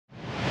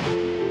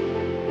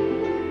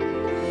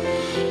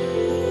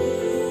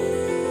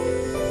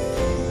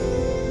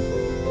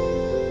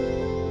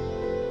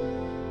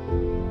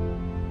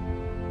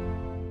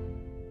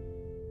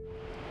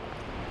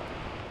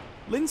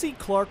Lindsay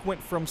Clark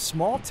went from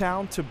small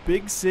town to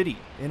big city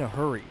in a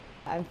hurry.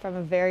 I'm from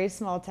a very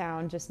small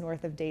town just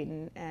north of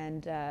Dayton,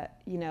 and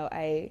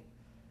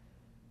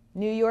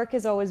New York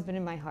has always been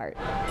in my heart.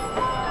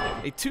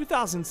 A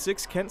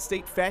 2006 Kent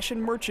State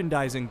fashion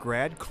merchandising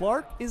grad,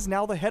 Clark is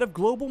now the head of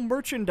global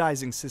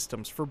merchandising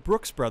systems for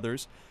Brooks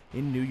Brothers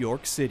in New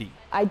York City.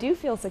 I do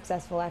feel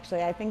successful,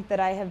 actually. I think that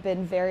I have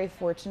been very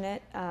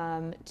fortunate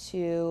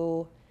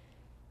to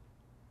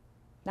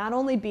not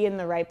only be in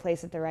the right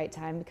place at the right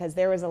time, because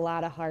there was a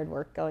lot of hard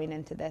work going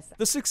into this.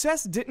 The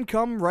success didn't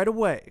come right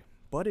away,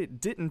 but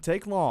it didn't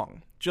take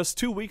long. Just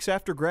 2 weeks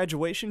after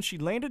graduation, she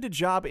landed a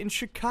job in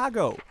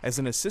Chicago as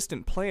an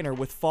assistant planner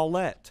with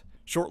Follett.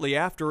 Shortly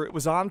after, it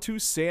was on to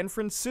San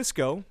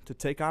Francisco to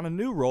take on a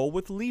new role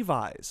with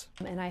Levi's.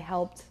 And I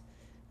helped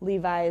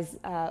Levi's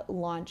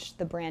launch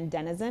the brand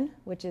Denizen,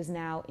 which is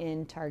now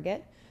in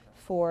Target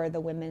for the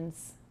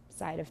women's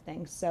side of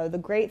things. So the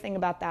great thing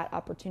about that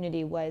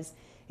opportunity was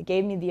it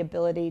gave me the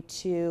ability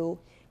to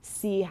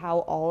see how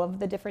all of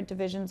the different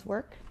divisions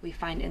work. We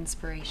find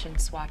inspiration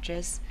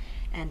swatches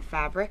and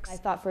fabrics. I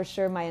thought for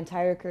sure my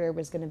entire career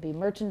was going to be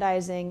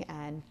merchandising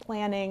and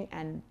planning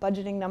and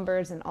budgeting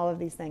numbers and all of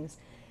these things.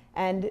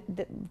 And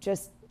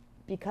just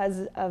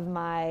because of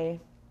my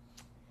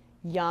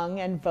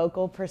young and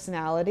vocal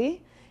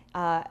personality,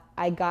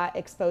 I got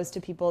exposed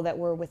to people that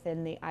were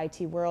within the IT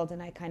world,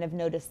 and I kind of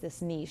noticed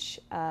this niche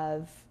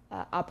of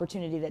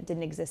opportunity that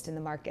didn't exist in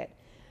the market.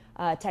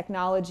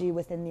 Technology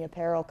within the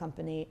apparel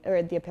company,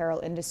 or the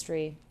apparel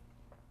industry,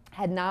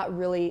 had not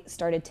really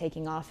started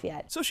taking off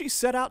yet. So she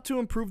set out to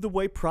improve the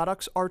way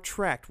products are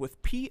tracked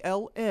with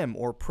PLM,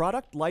 or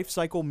Product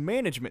Lifecycle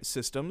Management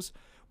Systems,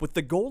 with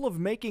the goal of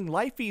making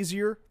life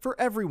easier for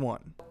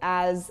everyone.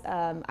 As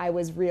I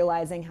was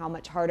realizing how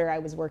much harder I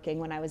was working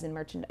when I was in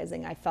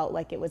merchandising, I felt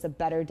like it was a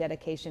better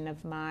dedication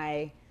of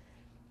my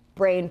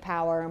brain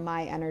power,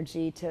 my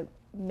energy to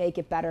make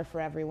it better for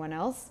everyone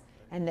else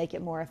and make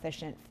it more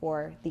efficient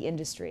for the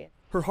industry.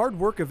 Her hard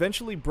work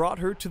eventually brought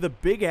her to the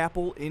Big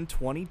Apple in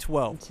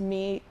 2012. To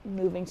me,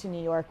 moving to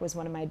New York was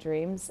one of my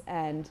dreams,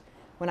 and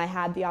when I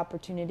had the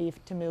opportunity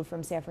to move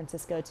from San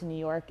Francisco to New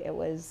York,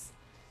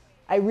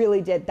 I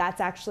really did. That's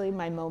actually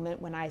my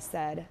moment when I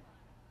said,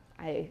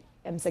 I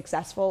am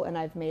successful and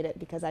I've made it,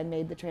 because I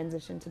made the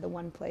transition to the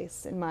one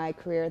place in my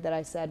career that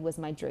I said was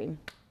my dream.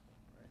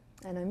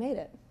 And I made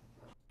it.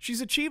 She's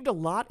achieved a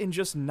lot in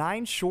just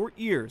 9 short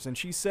years, and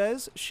she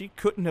says she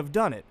couldn't have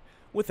done it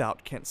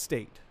without Kent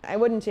State. I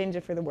wouldn't change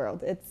it for the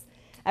world.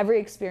 Every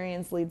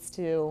experience leads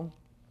to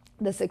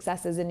the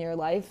successes in your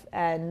life,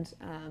 and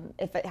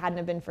if it hadn't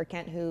have been for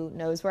Kent, who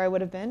knows where I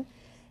would have been.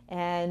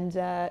 And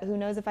who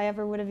knows if I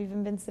ever would have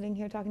even been sitting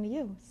here talking to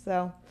you.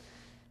 So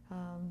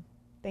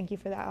thank you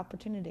for that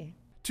opportunity.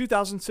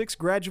 2006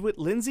 graduate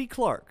Lindsay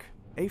Clark,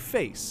 a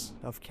face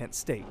of Kent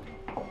State.